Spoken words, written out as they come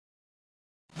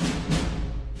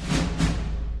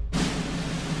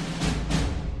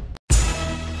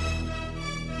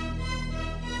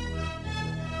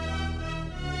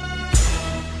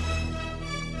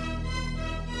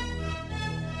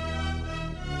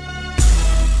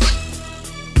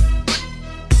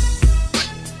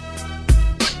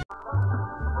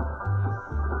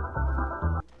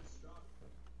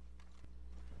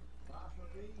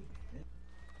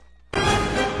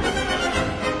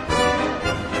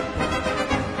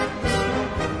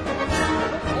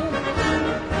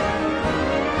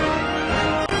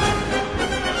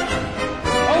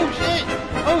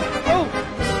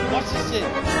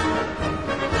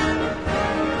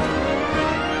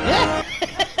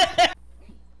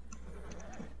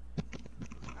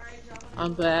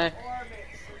I'm back.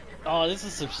 Oh, this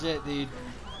is some shit, dude.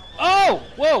 Oh!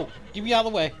 Whoa! Get me out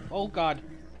of the way. Oh, God.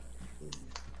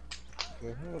 The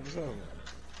hell is that?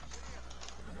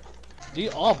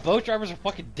 Dude, all boat drivers are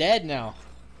fucking dead now.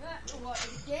 What?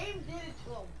 The game did it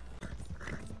to him.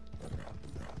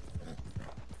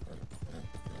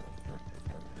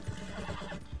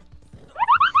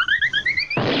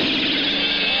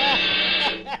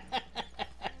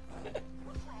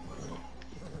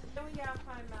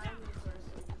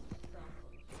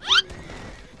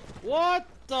 What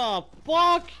the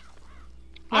fuck?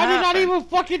 I did not even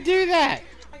fucking do that!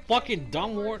 Fucking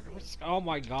dumb wart. Oh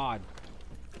my god.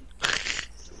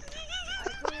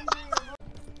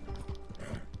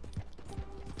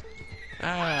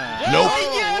 Nope.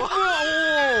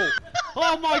 Oh,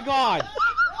 oh my god.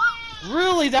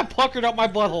 Really? That puckered up my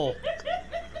butthole.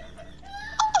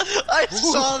 I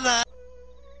saw that.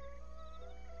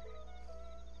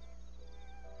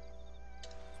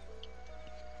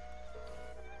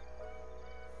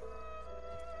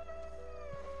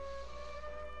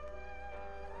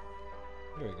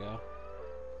 There we go.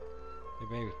 Hey,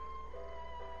 baby.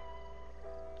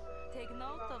 Take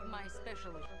note of my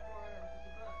specialist.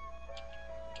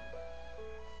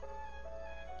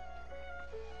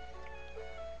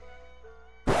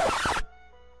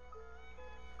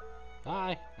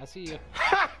 Hi, I see you.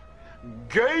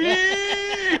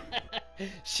 Gay!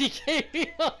 She gave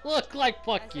me a look like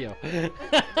fuck you.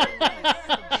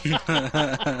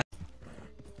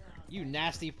 You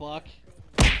nasty fuck.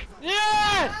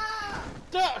 Yes!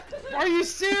 Are you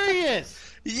serious?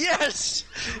 Yes!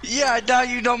 Yeah, now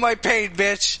you know my pain,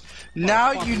 bitch.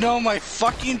 Now you know my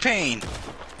fucking pain. It's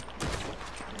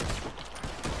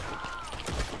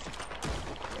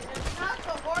not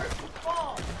the horse's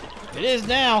fault. It is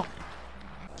now.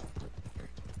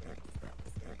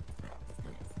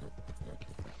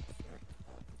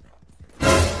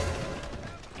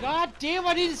 God damn,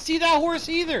 I didn't see that horse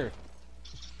either.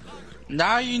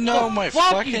 Now you know my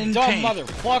Fuck fucking you, dumb pain.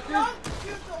 motherfucker. Don't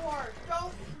shoot the horse. Don't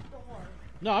shoot the horse.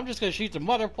 No, I'm just gonna shoot the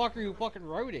motherfucker who fucking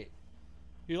rode it.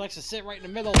 He likes to sit right in the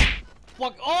middle.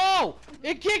 Fuck. Oh!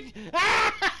 It kicked.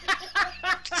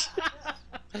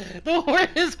 The horse,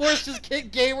 his horse just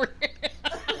kicked Gamer.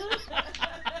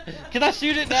 Can I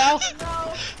shoot it now?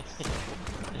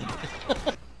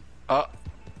 No.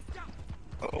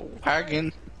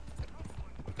 Wagon.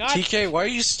 God. TK, why are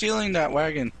you stealing that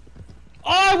wagon?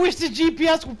 Oh, I wish the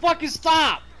GPS would fucking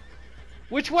stop.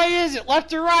 Which way is it?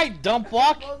 Left or right, dumb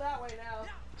fuck? Go that way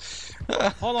now.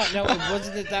 Hold on, no, it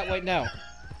wasn't it that way. No,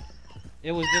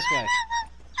 it was this way.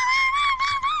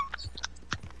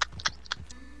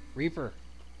 Reaper,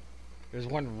 there's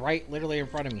one right, literally in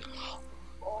front of me.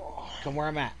 Come where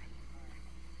I'm at.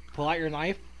 Pull out your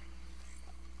knife.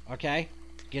 Okay,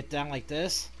 get down like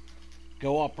this.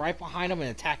 Go up right behind him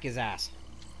and attack his ass.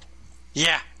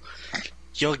 Yeah.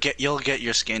 You'll get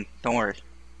your skin. Don't worry.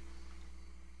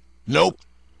 Nope.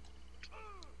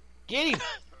 Get him!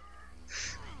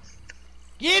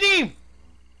 Get him!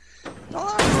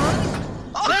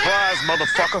 Surprise,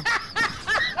 motherfucker.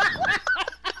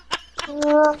 You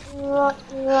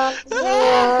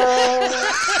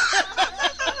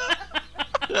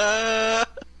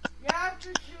have to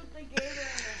shoot the gator in the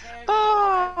head.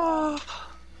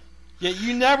 Yeah,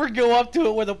 you never go up to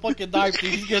it with a fucking knife,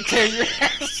 dude. He's gonna tear your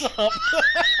ass up.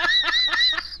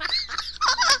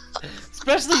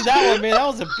 Especially that one, man. That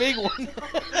was a big one.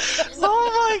 Oh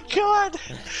my god!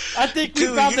 I think we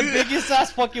Dude, found the biggest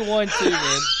ass fucking one too,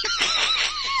 man.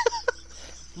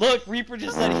 Look, Reaper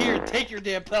just said, "Here, take your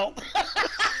damn pelt."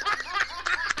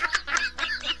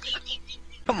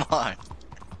 Come on.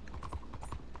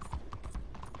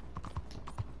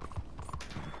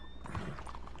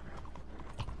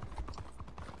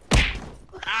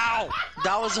 Ow!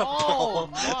 That was a Oh ball.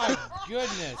 my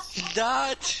goodness!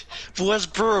 That was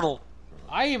brutal.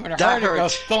 I even That heard it go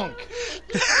hurt. thunk.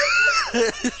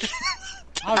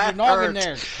 How's your That noggin hurt.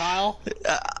 there, Kyle?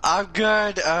 I'm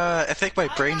good. I think my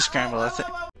brain scrambled. I think.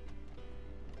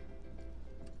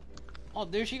 Oh,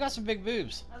 dude, she got some big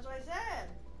boobs. That's what I said.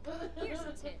 Here's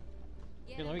a tip.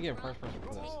 Here, let me get a first person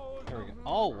for this. There we go.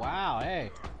 Oh wow,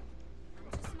 hey.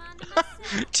 Just minding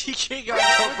myself. TK got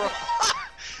so bro.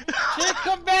 Chick,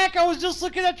 come back! I was just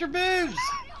looking at your boobs!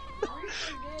 Reaper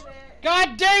did it.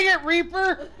 God dang it,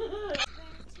 Reaper!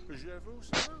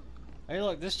 Hey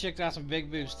look, this chick got some big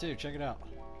boobs too, check it out.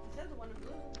 He said the one in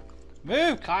blue.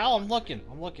 Move, Kyle, I'm looking.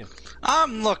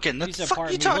 I'm looking. The She said, fuck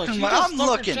pardon you me. talking Look, she about? just I'm stuck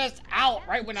her looking. chest out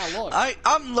right when I look.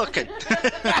 I'm looking.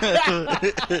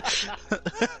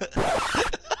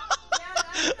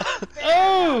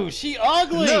 Oh, she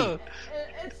ugly! No.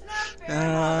 It's not fair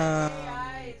how the gay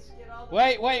eyes get all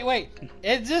Wait.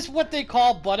 Is this what they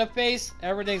call butterface?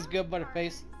 Everything's good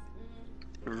butterface?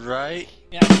 Right?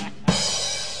 Yeah. You know,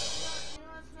 it's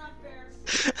not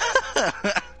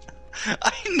fair.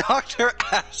 I knocked her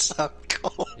ass out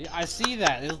cold. Yeah, I see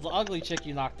that. It was the ugly chick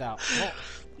you knocked out. Well,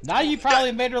 now you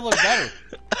probably made her look better.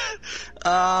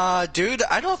 Dude,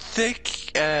 I don't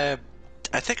think, I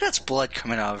think that's blood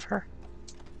coming out of her.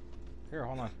 Here,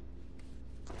 hold on.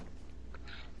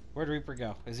 Where'd Reaper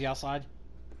go? Is he outside?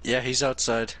 Yeah, he's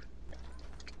outside.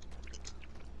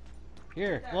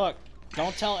 Here, look.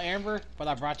 Don't tell Amber, but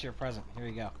I brought you a present. Here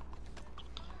you go.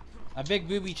 A big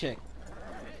booby chick.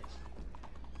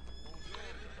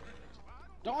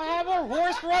 Don't have a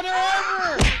horse run her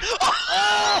over!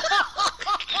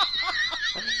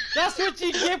 That's what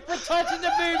you get for touching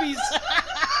the boobies!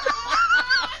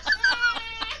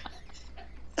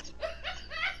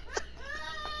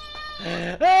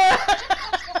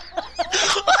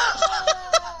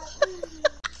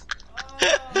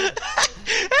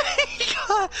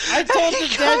 I told the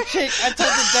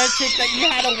dead chick that you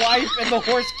had a wife and the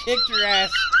horse kicked your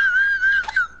ass.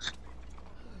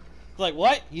 It's like,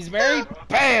 what? He's married?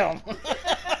 Bam!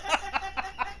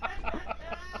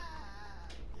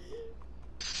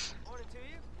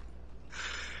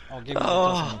 I'll give you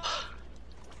Oh.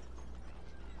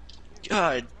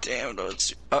 God damn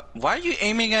those. Why are you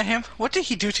aiming at him? What did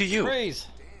he do to you? Praise.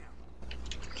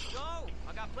 Go!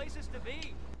 I got places to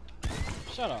be.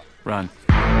 Shut up. Run.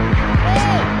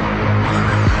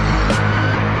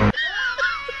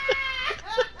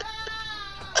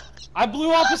 I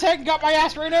blew off his head and got my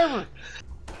ass right over.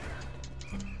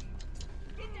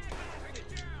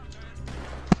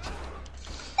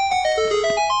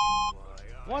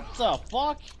 What the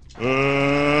fuck?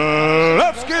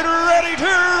 Let's get ready to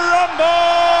rumble!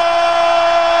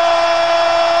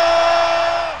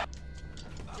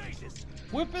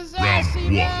 Whip his ass,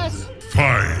 ass.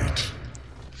 Fight!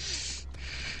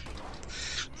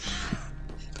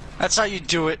 That's how you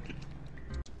do it.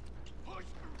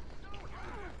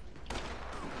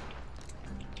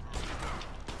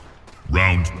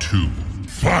 Round 2.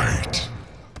 Fight!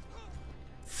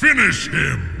 Finish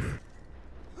him!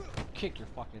 Kick your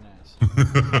fucking ass.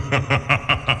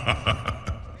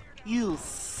 You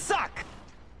suck!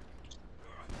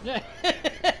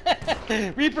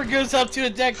 Reaper goes up to a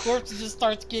dead corpse and just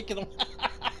starts kicking him.